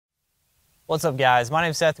What's up, guys? My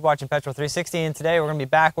name's Seth, you're watching Petrol 360, and today we're going to be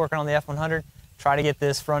back working on the F100, try to get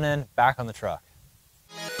this front end back on the truck.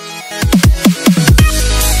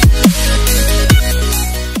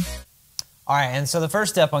 Alright, and so the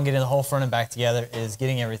first step on getting the whole front end back together is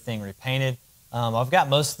getting everything repainted. I've got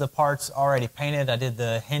most of the parts already painted. I did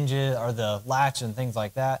the hinges or the latch and things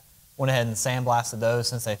like that. Went ahead and sandblasted those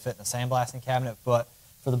since they fit in the sandblasting cabinet. But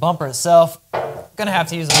for the bumper itself, I'm going to have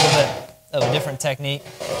to use a little bit of a different technique.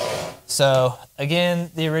 So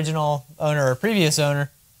again, the original owner or previous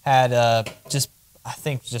owner had I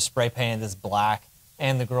think just spray painted this black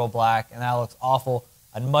and the grill black, and that looks awful.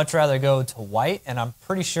 I'd much rather go to white, and I'm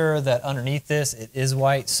pretty sure that underneath this it is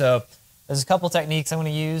white. So there's a couple techniques I'm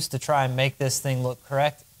going to use to try and make this thing look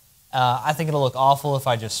correct. I think it'll look awful if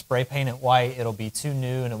I just spray paint it white. It'll be too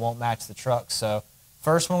new and it won't match the truck. So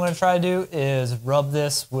first what I'm going to try to do is rub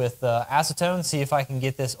this with acetone, see if I can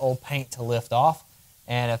get this old paint to lift off.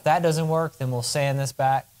 And if that doesn't work, then we'll sand this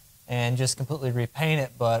back and just completely repaint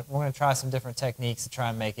it. But we're going to try some different techniques to try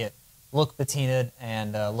and make it look patinaed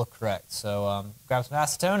and look correct. So grab some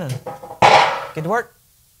acetone and get to work.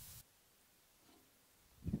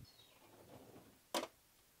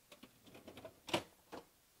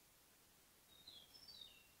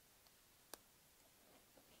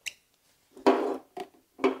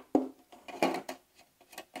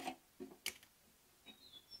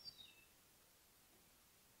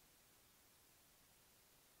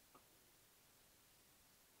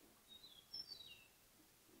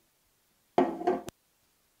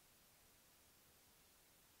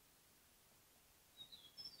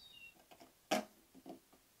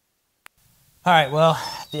 All right, well,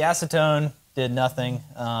 the acetone did nothing,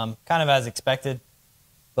 kind of as expected,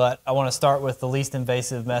 but I want to start with the least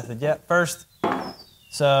invasive method yet first.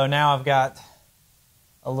 So now I've got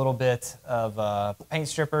a little bit of paint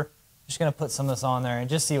stripper. Just going to put some of this on there and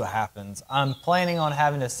just see what happens. I'm planning on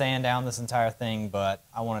having to sand down this entire thing, but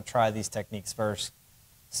I want to try these techniques first,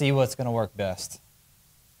 see what's going to work best.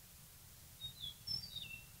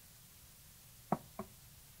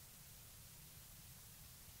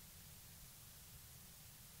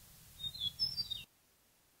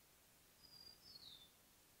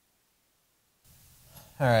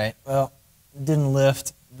 All right, well, it didn't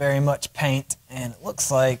lift very much paint, and it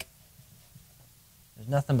looks like there's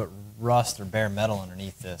nothing but rust or bare metal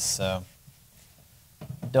underneath this, so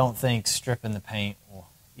I don't think stripping the paint will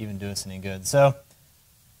even do us any good. So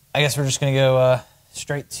I guess we're just going to go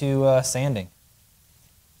straight to sanding.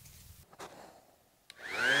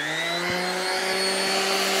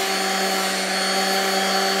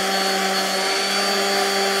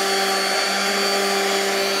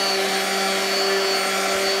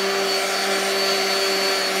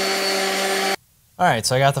 Alright,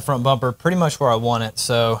 so I got the front bumper pretty much where I want it.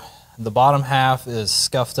 So the bottom half is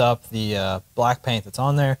scuffed up, the black paint that's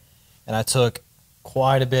on there, and I took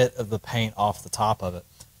quite a bit of the paint off the top of it.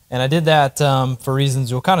 And I did that for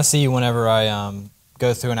reasons you'll kind of see whenever I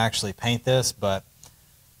go through and actually paint this, but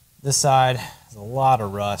this side has a lot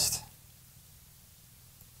of rust.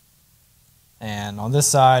 And on this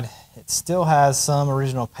side, it still has some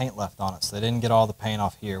original paint left on it, so they didn't get all the paint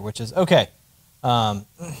off here, which is okay.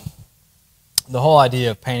 The whole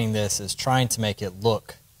idea of painting this is trying to make it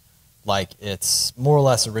look like it's more or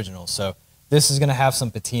less original. So this is going to have some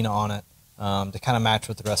patina on it to kind of match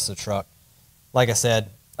with the rest of the truck. Like I said,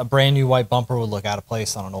 a brand new white bumper would look out of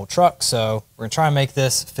place on an old truck, so we're going to try and make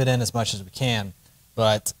this fit in as much as we can.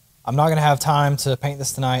 But I'm not going to have time to paint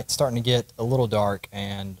this tonight. It's starting to get a little dark,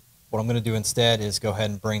 and what I'm going to do instead is go ahead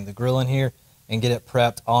and bring the grill in here and get it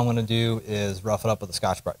prepped. All I'm going to do is rough it up with a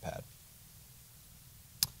Scotch-Brite pad.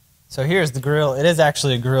 So here's the grill. It is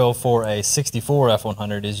actually a grill for a 64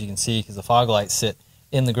 F100, as you can see, because the fog lights sit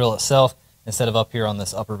in the grill itself instead of up here on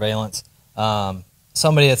this upper valance.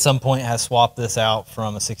 Somebody at some point has swapped this out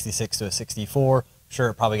from a 66 to a 64. I'm sure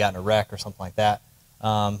it probably got in a wreck or something like that,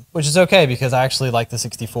 which is okay because I actually like the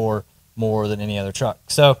 64 more than any other truck.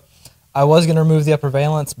 So I was going to remove the upper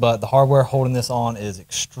valance, but the hardware holding this on is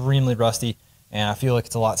extremely rusty, and I feel like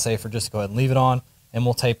it's a lot safer just to go ahead and leave it on, and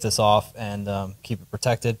we'll tape this off and keep it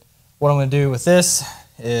protected. What I'm going to do with this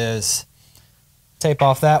is tape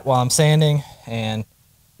off that while I'm sanding and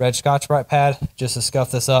red Scotch-Brite pad just to scuff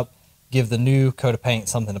this up, give the new coat of paint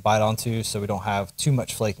something to bite onto so we don't have too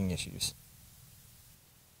much flaking issues.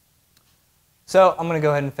 So I'm going to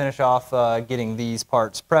go ahead and finish off getting these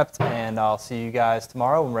parts prepped, and I'll see you guys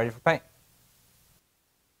tomorrow when we're ready for paint.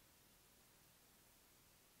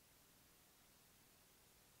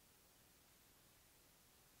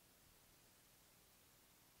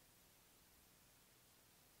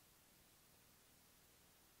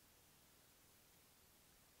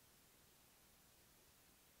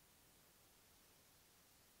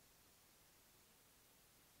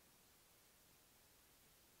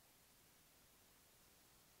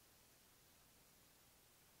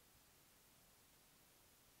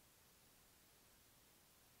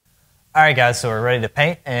 All right, guys, so we're ready to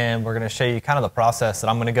paint, and we're going to show you kind of the process that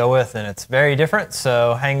I'm going to go with, and it's very different,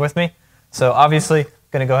 so hang with me. So obviously,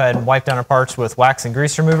 going to go ahead and wipe down our parts with wax and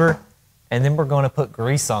grease remover, and then we're going to put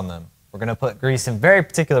grease on them. We're going to put grease in very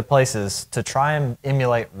particular places to try and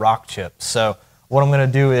emulate rock chips. So what I'm going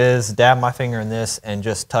to do is dab my finger in this and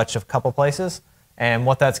just touch a couple places, and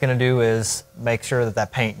what that's going to do is make sure that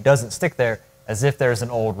that paint doesn't stick there as if there's an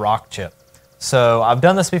old rock chip. So I've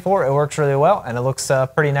done this before, it works really well, and it looks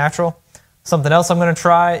pretty natural. Something else I'm going to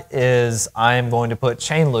try is I'm going to put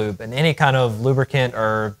chain lube, and any kind of lubricant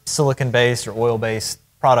or silicone-based or oil-based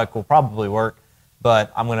product will probably work,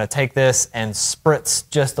 but I'm going to take this and spritz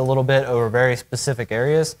just a little bit over very specific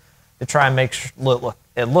areas to try and make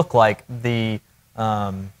it look like the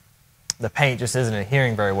paint just isn't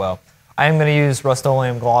adhering very well. I am going to use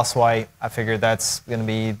Rust-Oleum gloss white. I figured that's going to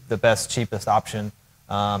be the best, cheapest option.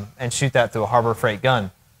 And shoot that through a Harbor Freight gun.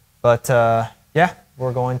 But yeah,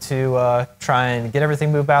 we're going to try and get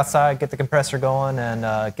everything moved outside, get the compressor going,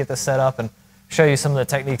 and get this set up and show you some of the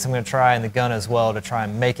techniques I'm going to try in the gun as well to try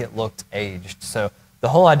and make it look aged. So the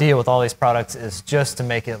whole idea with all these products is just to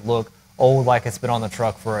make it look old, like it's been on the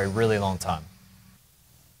truck for a really long time.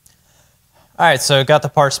 All right, so got the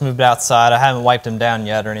parts moved outside. I haven't wiped them down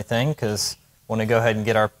yet or anything because I want to go ahead and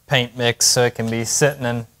get our paint mix so it can be sitting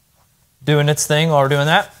and doing its thing while we're doing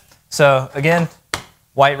that. So again,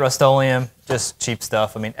 white Rust-Oleum, just cheap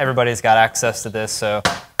stuff. I mean, everybody's got access to this, so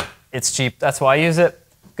it's cheap. That's why I use it.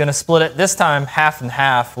 Gonna split it this time half and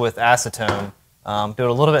half with acetone. Do it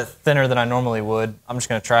a little bit thinner than I normally would. I'm just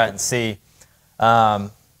gonna try it and see.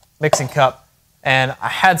 Mixing cup. And I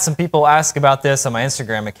had some people ask about this on my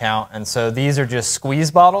Instagram account, and so these are just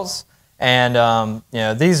squeeze bottles. And you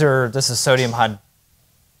know, this is sodium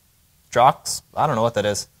hydrox. I don't know what that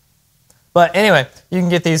is. But anyway, you can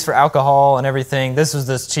get these for alcohol and everything. This was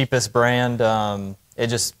the cheapest brand.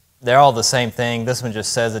 They're all the same thing. This one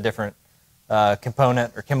just says a different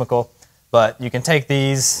component or chemical. But you can take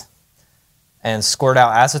these and squirt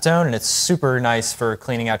out acetone, and it's super nice for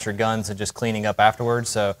cleaning out your guns and just cleaning up afterwards.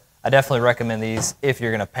 So I definitely recommend these if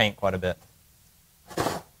you're going to paint quite a bit.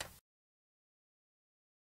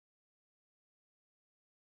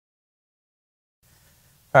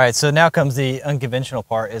 All right, so now comes the unconventional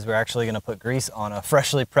part, is we're actually going to put grease on a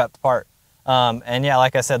freshly prepped part. And yeah,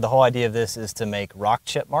 like I said, the whole idea of this is to make rock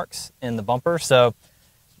chip marks in the bumper. So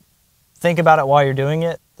think about it while you're doing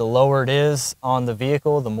it. The lower it is on the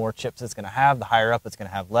vehicle, the more chips it's going to have. The higher up, it's going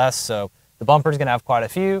to have less. So the bumper is going to have quite a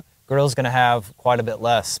few. Grill's going to have quite a bit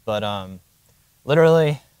less. But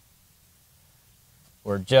literally,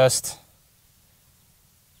 we're just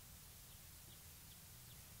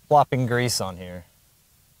plopping grease on here.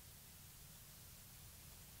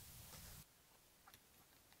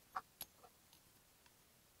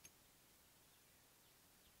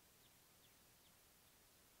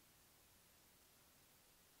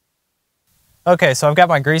 Okay, so I've got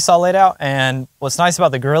my grease all laid out, and what's nice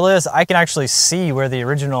about the grill is I can actually see where the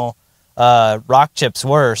original rock chips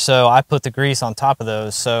were, so I put the grease on top of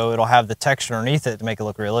those so it'll have the texture underneath it to make it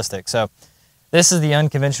look realistic. So this is the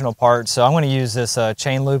unconventional part, so I'm going to use this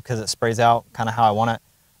chain lube because it sprays out kind of how I want it.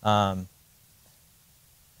 And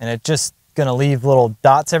it's just going to leave little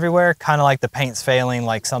dots everywhere, kind of like the paint's failing,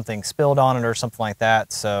 like something spilled on it or something like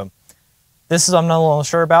that. So this is I'm not a little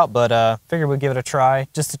sure about, but figured we'd give it a try.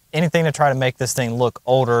 Just anything to try to make this thing look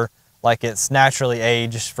older, like it's naturally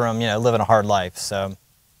aged from, you know, living a hard life. So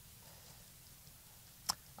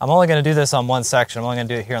I'm only going to do this on one section. I'm only going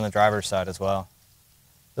to do it here on the driver's side as well.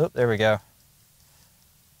 Oop, there we go.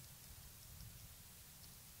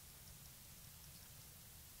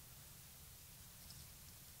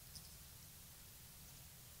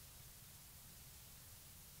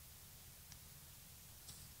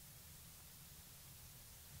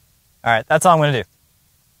 All right, that's all I'm going to do.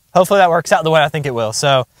 Hopefully that works out the way I think it will.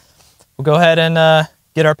 So we'll go ahead and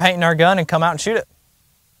get our paint in our gun and come out and shoot it.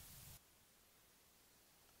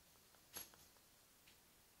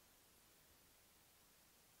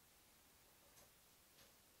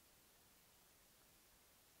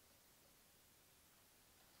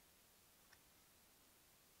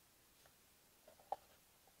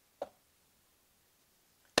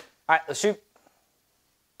 All right, let's shoot.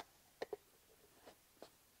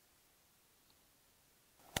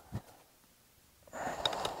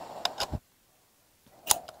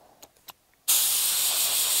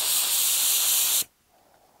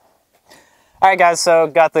 All right, guys, so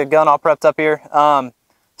got the gun all prepped up here.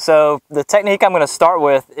 So the technique I'm going to start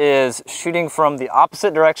with is shooting from the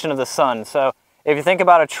opposite direction of the sun. So if you think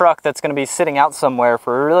about a truck that's going to be sitting out somewhere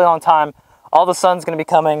for a really long time, all the sun's going to be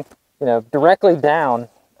coming, you know, directly down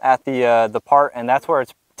at the part, and that's where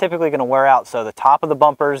it's typically going to wear out. So the top of the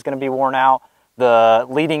bumper is going to be worn out, the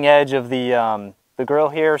leading edge of the grill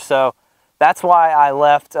here. So that's why I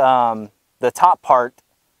left the top part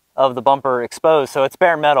of the bumper exposed. So it's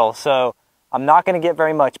bare metal. So I'm not going to get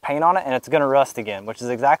very much paint on it, and it's going to rust again, which is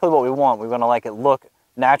exactly what we want. We want to like it look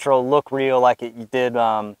natural, look real, like it did,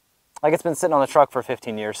 like it's been sitting on the truck for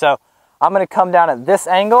 15 years. So I'm going to come down at this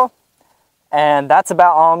angle, and that's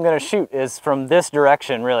about all I'm going to shoot is from this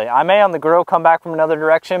direction, really. I may on the grill come back from another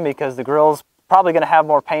direction because the grill's probably going to have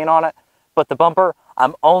more paint on it, but the bumper,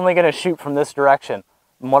 I'm only going to shoot from this direction.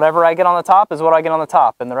 And whatever I get on the top is what I get on the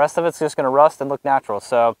top, and the rest of it's just going to rust and look natural.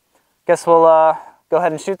 So guess we'll go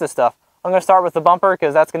ahead and shoot this stuff. I'm going to start with the bumper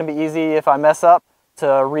because that's going to be easy if I mess up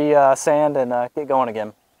to re-sand and get going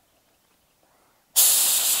again.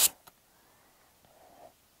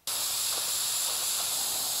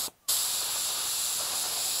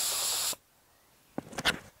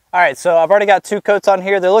 All right, so I've already got 2 coats on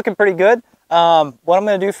here. They're looking pretty good. What I'm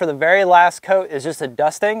going to do for the very last coat is just a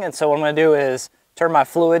dusting. And so what I'm going to do is turn my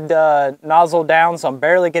fluid nozzle down so I'm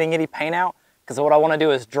barely getting any paint out, because what I want to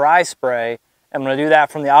do is dry spray. I'm going to do that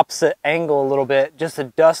from the opposite angle a little bit just to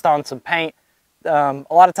dust on some paint. A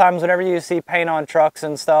lot of times whenever you see paint on trucks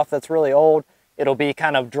and stuff that's really old, it'll be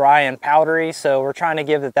kind of dry and powdery. So we're trying to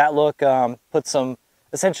give it that look, put some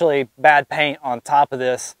essentially bad paint on top of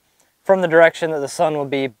this from the direction that the sun will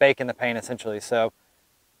be baking the paint essentially. So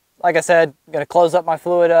like I said, I'm going to close up my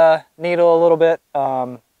fluid needle a little bit,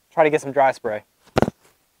 try to get some dry spray.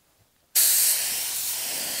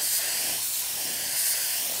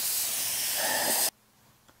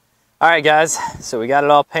 All right guys, so we got it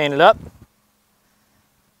all painted up,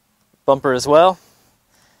 bumper as well.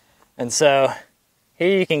 And so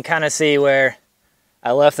here you can kind of see where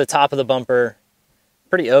I left the top of the bumper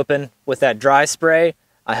pretty open with that dry spray.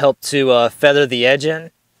 I helped to feather the edge in,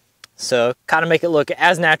 so kind of make it look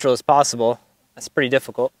as natural as possible. That's pretty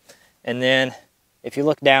difficult. And then if you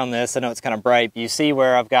look down this, I know it's kind of bright, but you see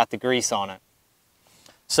where I've got the grease on it.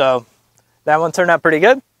 So that one turned out pretty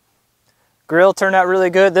good. Grill turned out really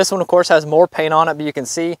good. This one, of course, has more paint on it, but you can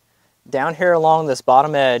see down here along this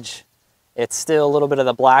bottom edge, it's still a little bit of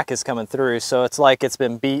the black is coming through. So it's like it's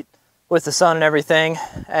been beat with the sun and everything.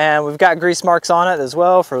 And we've got grease marks on it as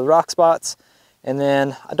well for the rock spots. And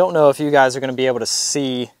then I don't know if you guys are going to be able to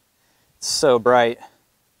see. It's so bright.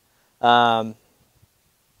 Let's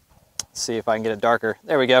see if I can get it darker.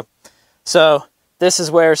 There we go. So this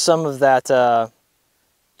is where some of that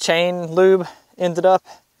chain lube ended up.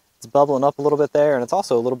 It's bubbling up a little bit there, and it's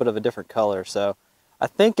also a little bit of a different color. So I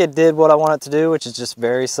think it did what I want it to do, which is just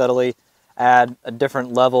very subtly add a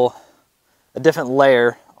different level, a different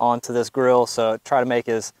layer onto this grill. So try to make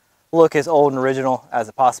it look as old and original as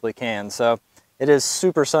it possibly can. So it is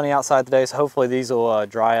super sunny outside today, so hopefully these will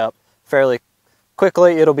dry up fairly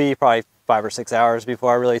quickly. It'll be probably 5 or 6 hours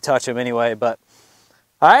before I really touch them anyway. But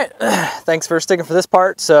all right, thanks for sticking for this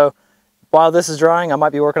part. So while this is drying, I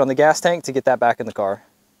might be working on the gas tank to get that back in the car.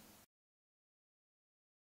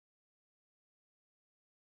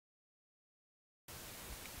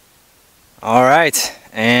 All right,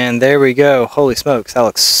 and there we go. Holy smokes, that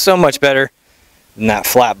looks so much better than that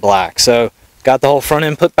flat black. So got the whole front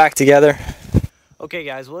end put back together. Okay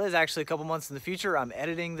guys, well it is actually a couple months in the future. I'm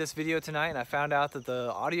editing this video tonight and I found out that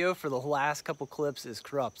the audio for the last couple clips is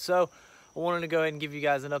corrupt. So I wanted to go ahead and give you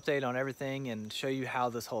guys an update on everything and show you how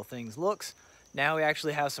this whole thing looks. Now we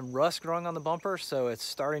actually have some rust growing on the bumper, so it's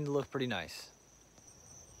starting to look pretty nice.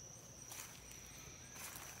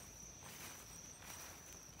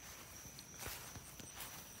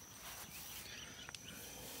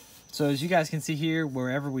 So as you guys can see here,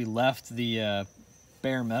 wherever we left the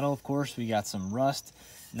bare metal, of course, we got some rust,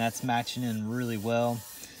 and that's matching in really well.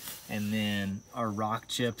 And then our rock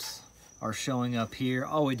chips are showing up here.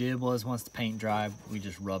 All we did was once the paint dried, we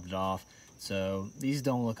just rubbed it off. So these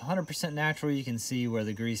don't look 100% natural. You can see where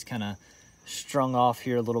the grease kind of strung off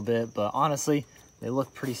here a little bit, but honestly, they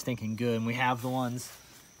look pretty stinking good. And we have the ones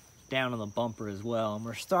down on the bumper as well. And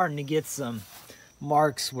we're starting to get some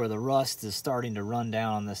marks where the rust is starting to run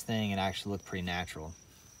down on this thing and actually look pretty natural.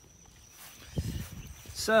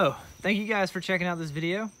 So thank you guys for checking out this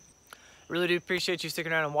video. Really do appreciate you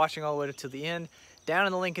sticking around and watching all the way to the end. Down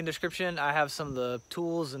in the link in the description, I have some of the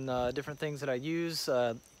tools and different things that I use,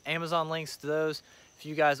 Amazon links to those. If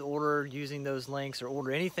you guys order using those links or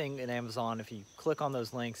order anything in Amazon, if you click on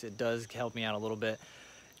those links, it does help me out a little bit.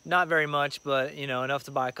 Not very much, but you know, enough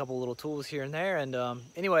to buy a couple little tools here and there. And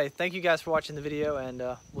anyway, thank you guys for watching the video, and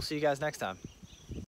we'll see you guys next time.